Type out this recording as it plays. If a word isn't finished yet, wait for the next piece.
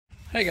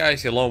Hey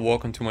guys, hello,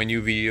 welcome to my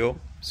new video.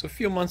 So a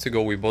few months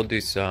ago we bought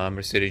this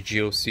Mercedes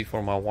GLC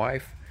for my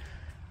wife.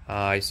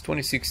 It's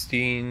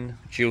 2016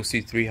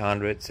 GLC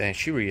 300 and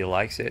she really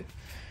likes it.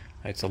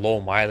 It's a low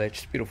mileage,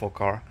 it's a beautiful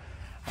car.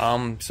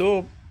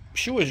 So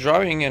she was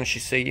driving and she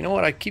said, you know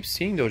what, I keep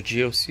seeing those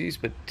GLCs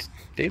but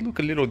they look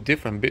a little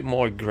different, a bit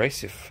more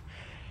aggressive.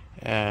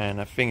 And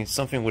I think it's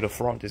something with the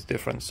front is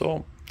different.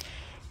 So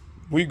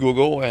we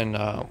Google and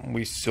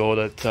we saw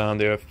that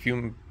there are a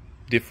few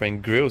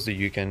different grills that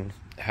you can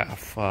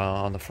have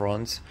on the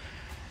front.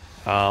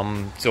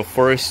 So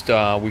first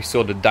we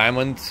saw the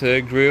diamond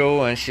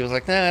grill and she was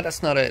like, nah,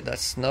 that's not it,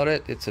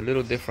 it's a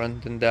little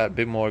different than that, a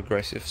bit more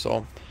aggressive.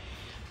 So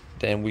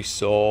then we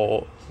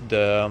saw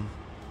the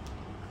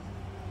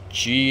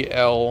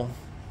GLC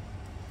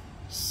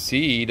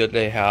that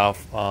they have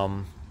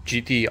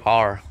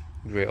GTR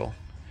grill,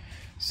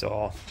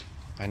 so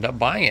I ended up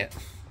buying it.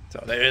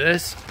 So there it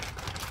is.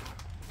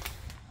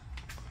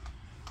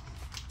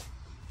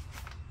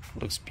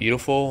 Looks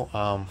beautiful,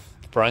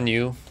 brand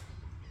new.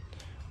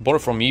 Bought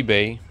it from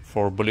eBay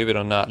for, believe it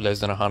or not, less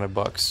than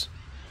 $100.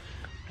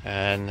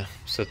 And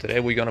so today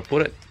we're gonna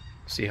put it,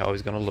 see how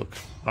it's gonna look.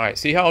 All right,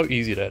 see how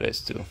easy that is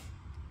too.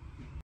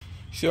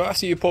 So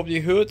after you pop the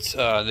hood,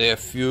 there are a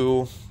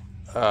few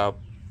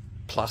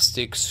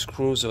plastic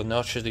screws or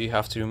notches that you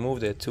have to remove.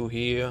 There are two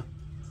here,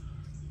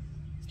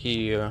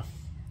 here,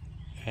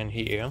 and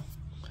here.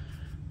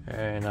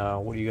 And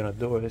what you're gonna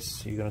do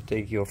is you're gonna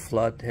take your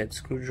flathead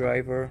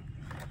screwdriver,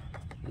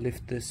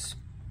 lift this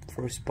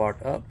first part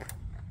up,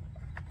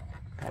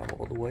 not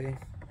all the way,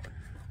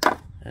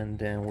 and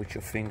then with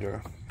your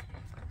finger,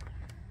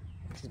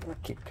 it's gonna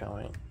keep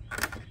coming.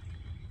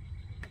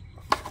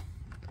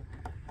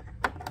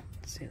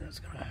 Let's see, that's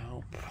gonna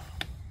help.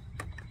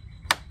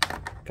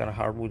 Kind of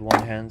hard with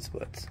one hand,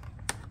 but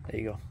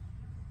there you go.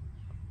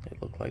 They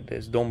look like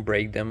this. Don't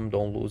break them,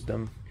 don't lose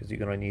them, because you're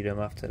gonna need them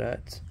after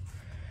that.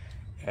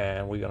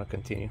 And we're gonna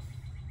continue.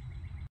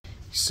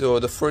 So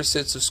the first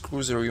sets of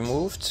screws are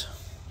removed.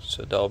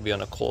 So that'll be on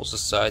the closer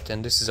side,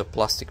 and this is a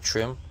plastic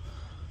trim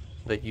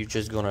that you're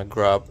just gonna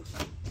grab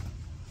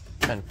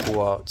and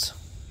pull out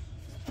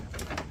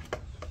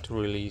to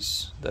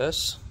release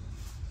this.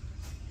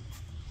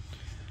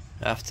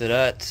 After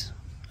that,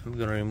 I'm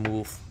gonna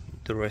remove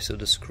the rest of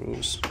the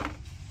screws. 1,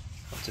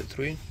 2,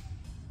 3.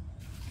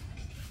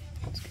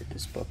 Let's get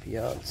this puppy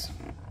out.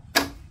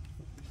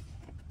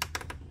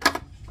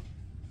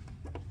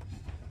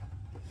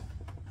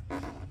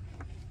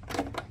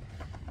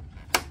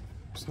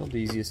 It's not the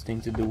easiest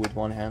thing to do with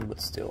one hand, but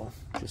still,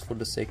 just for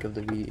the sake of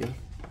the video,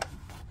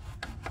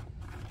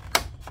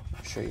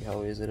 I'll show you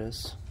how easy it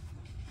is.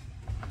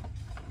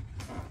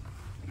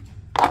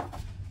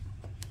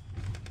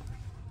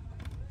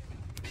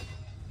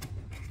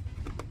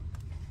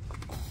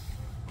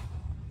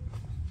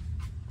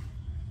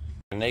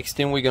 The next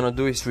thing we're gonna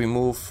do is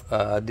remove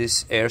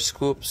these air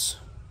scoops.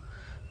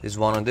 There's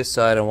one on this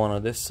side and one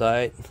on this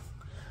side,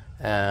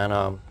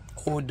 and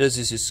all it does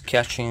is it's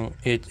catching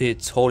it,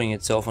 it's holding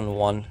itself on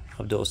one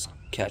of those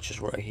catches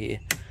right here.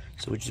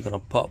 So we're just gonna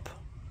pop,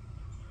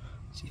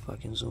 see if I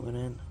can zoom it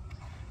in,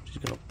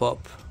 just gonna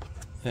pop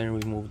and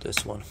remove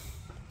this one,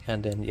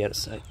 and then the other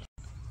side.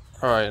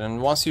 Alright,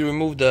 and once you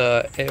remove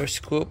the air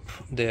scoop,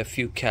 there are a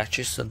few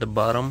catches at the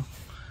bottom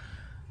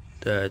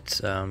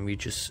that you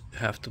just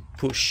have to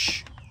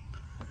push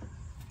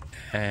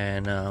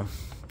and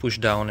push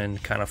down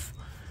and kind of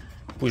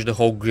push the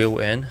whole grill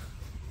in,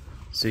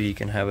 so you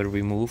can have it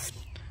removed,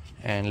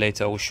 and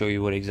later I will show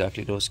you what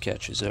exactly those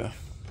catches are.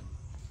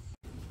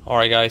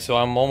 Alright guys, so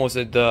I'm almost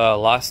at the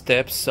last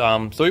steps.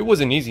 So it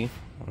wasn't easy,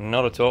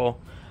 not at all.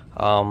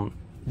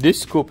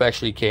 This scoop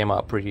actually came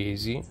out pretty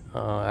easy.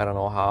 I don't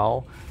know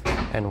how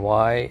and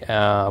why,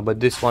 but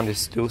this one is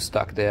still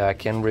stuck there. I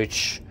can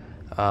reach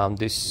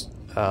this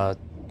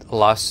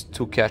last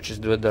two catches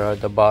that are at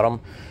the bottom.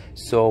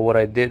 So what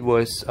I did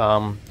was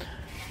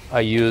I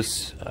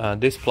used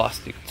this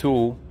plastic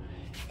tool,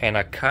 and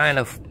I kind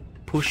of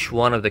push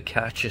one of the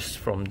catches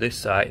from this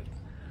side,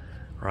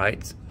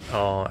 right,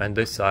 and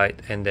this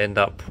side, and end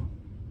up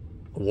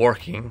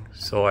working.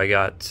 So I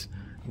got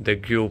the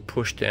grill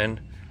pushed in,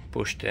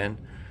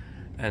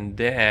 and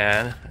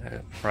then,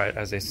 right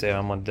as I say,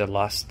 I'm on the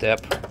last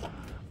step.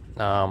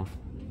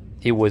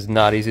 It was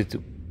not easy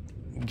to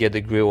get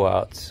the grill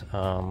out,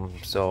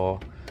 so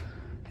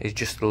it's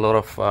just a lot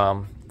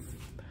of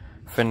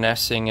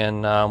finessing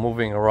and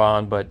moving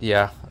around, but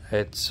yeah,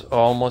 it's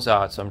almost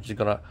out. So I'm just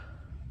gonna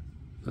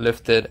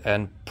lift it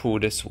and pull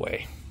this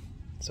way.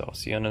 So I'll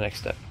see you on the next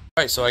step.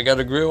 Alright, so I got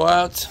the grill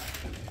out,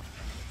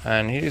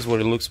 and here's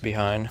what it looks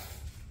behind.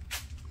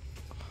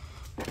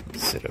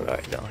 Sit it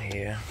right down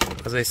here.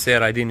 As I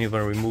said, I didn't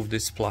even remove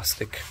this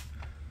plastic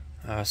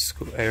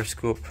air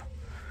scoop,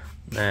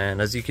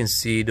 and as you can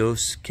see,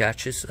 those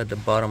catches at the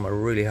bottom are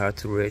really hard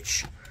to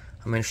reach.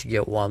 I managed to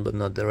get one, but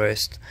not the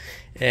rest.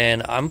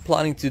 And I'm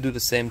planning to do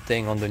the same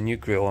thing on the new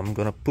grill. I'm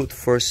gonna put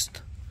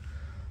first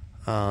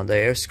the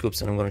air scoops,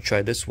 and I'm gonna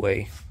try this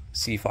way,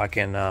 see if I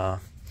can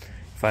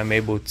if I'm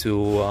able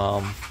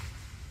to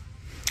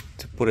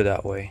put it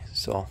that way.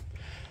 So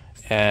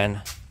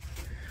And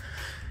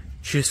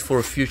just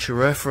for future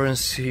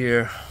reference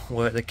here,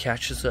 where the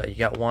catches are, you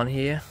got one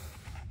here,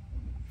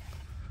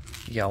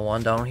 you got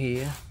one down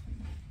here,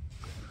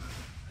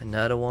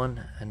 another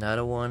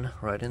one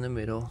right in the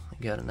middle,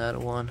 you got another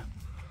one.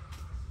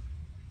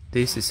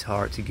 This is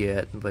hard to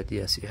get, but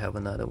yes, you have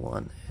another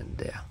one, and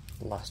there,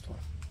 last one.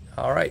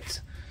 All right,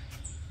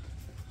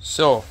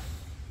 so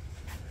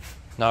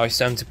now it's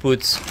time to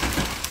put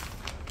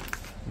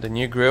the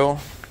new grill,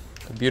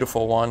 the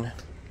beautiful one.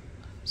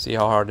 See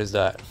how hard is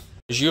that?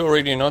 As you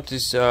already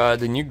noticed,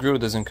 the new grill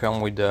doesn't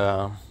come with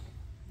the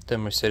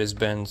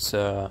Mercedes-Benz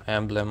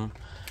emblem.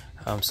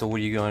 So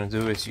what you're going to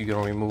do is you're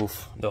going to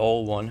remove the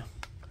old one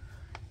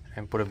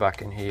and put it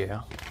back in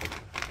here.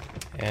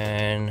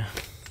 And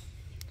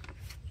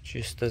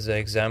just as an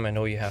example,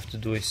 all you have to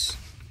do is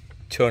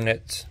turn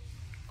it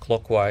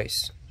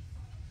clockwise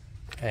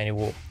and it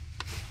will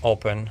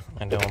open,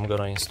 and then I'm going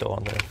to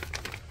install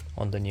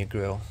on the new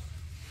grill.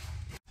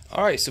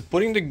 Alright, so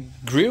putting the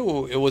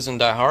grill, it wasn't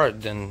that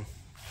hard. Then,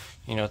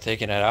 you know,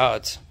 taking it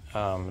out,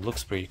 it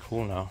looks pretty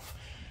cool now.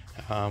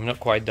 I'm not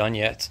quite done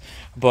yet,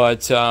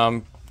 but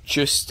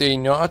just a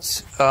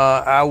note,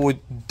 I would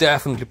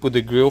definitely put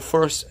the grill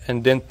first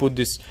and then put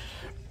this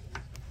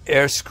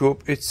air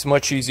scoop. It's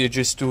much easier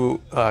just to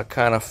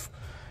kind of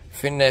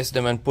finesse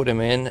them and put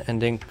them in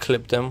and then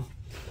clip them,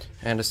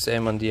 and the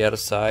same on the other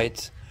side.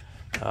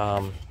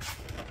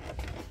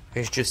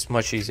 It's just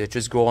much easier.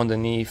 Just go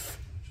underneath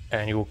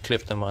and you will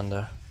clip them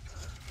under.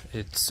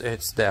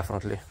 It's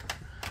definitely,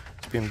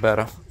 it's been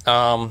better.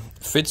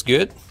 Fits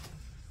good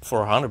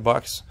for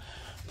 $100.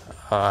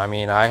 I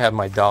mean, I had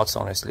my doubts,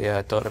 honestly.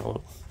 I thought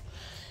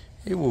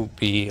it would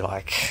be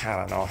like, I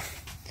don't know,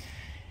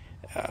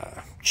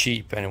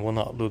 cheap and it will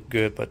not look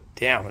good, but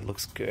damn, it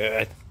looks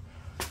good.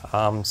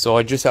 So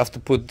I just have to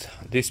put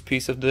this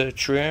piece of the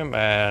trim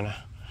and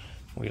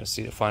we're gonna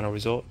see the final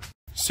result.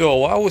 So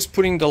while I was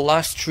putting the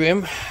last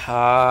trim,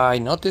 I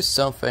noticed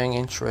something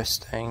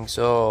interesting.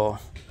 So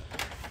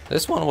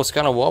this one was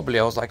kind of wobbly.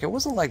 I was like, it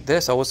wasn't like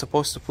this. I was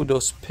supposed to put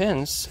those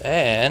pins,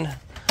 and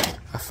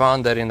I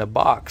found that in the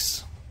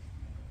box,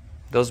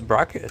 those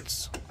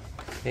brackets,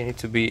 they need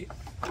to be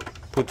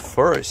put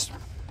first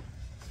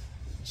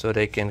so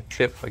they can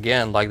clip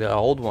again like the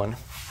old one.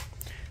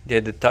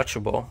 They're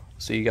detachable,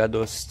 so you got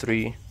those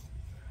 3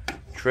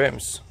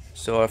 trims.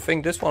 So I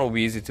think this one will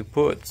be easy to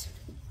put,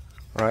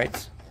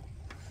 right?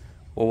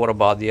 Well, what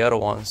about the other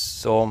ones?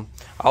 So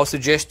I'll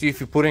suggest you, if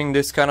you're putting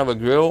this kind of a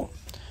grill,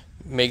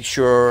 make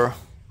sure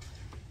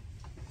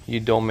you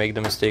don't make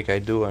the mistake I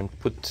do and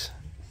put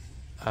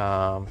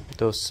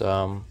those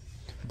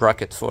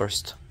brackets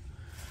first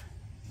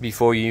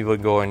before you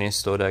even go and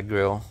install that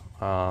grill,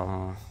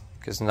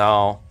 because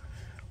now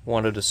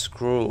one of the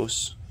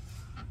screws,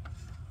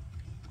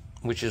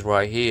 which is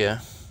right here,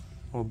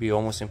 will be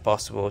almost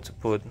impossible to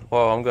put.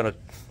 Well, I'm gonna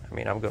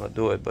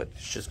do it, but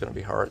it's just gonna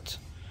be hard.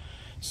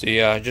 So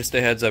yeah, just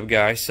a heads up,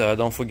 guys,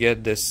 don't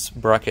forget this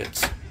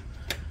brackets.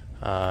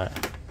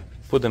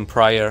 Put them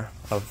prior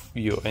of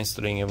you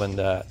installing even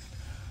that.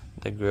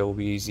 The grill will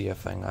be easy, I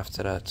think,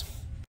 after that.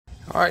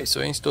 Alright,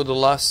 so install the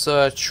last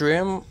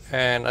trim,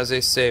 and as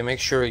I say, make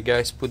sure you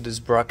guys put these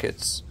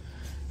brackets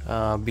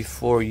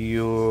before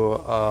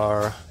you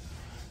are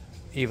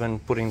even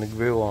putting the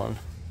grill on.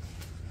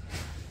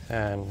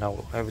 And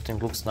now everything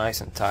looks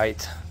nice and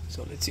tight,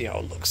 so let's see how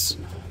it looks.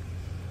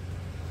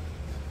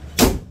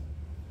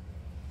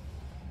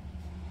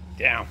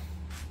 Damn.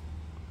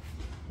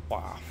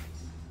 Wow.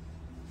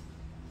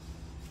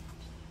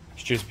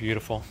 It's just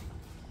beautiful.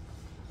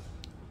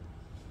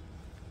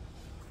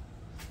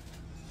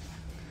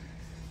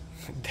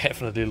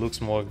 Definitely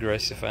looks more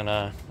aggressive, and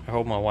I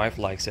hope my wife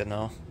likes it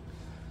now.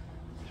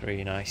 It's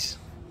really nice.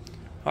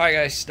 Alright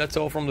guys, that's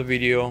all from the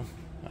video.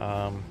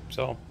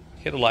 So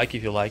hit a like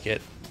if you like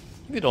it.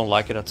 If you don't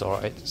like it, that's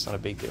alright, it's not a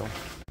big deal.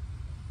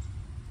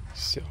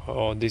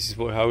 So this is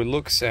how it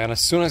looks, and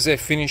as soon as I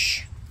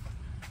finish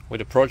with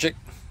the project,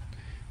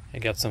 I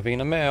got something in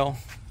the mail.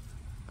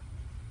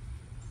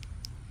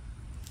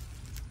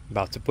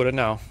 About to put it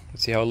now.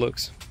 Let's see how it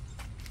looks.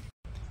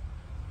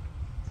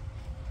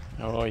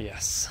 Oh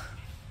yes.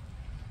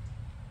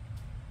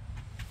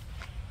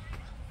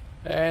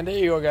 And there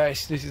you go,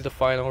 guys. This is the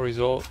final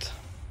result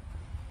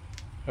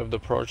of the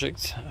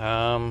project.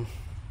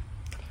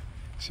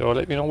 So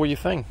let me know what you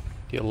think.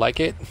 Do you like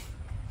it?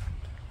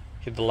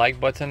 Hit the like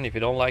button. If you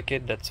don't like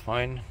it, that's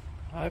fine.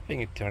 I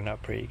think it turned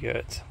out pretty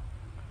good.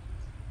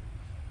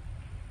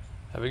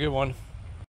 Have a good one.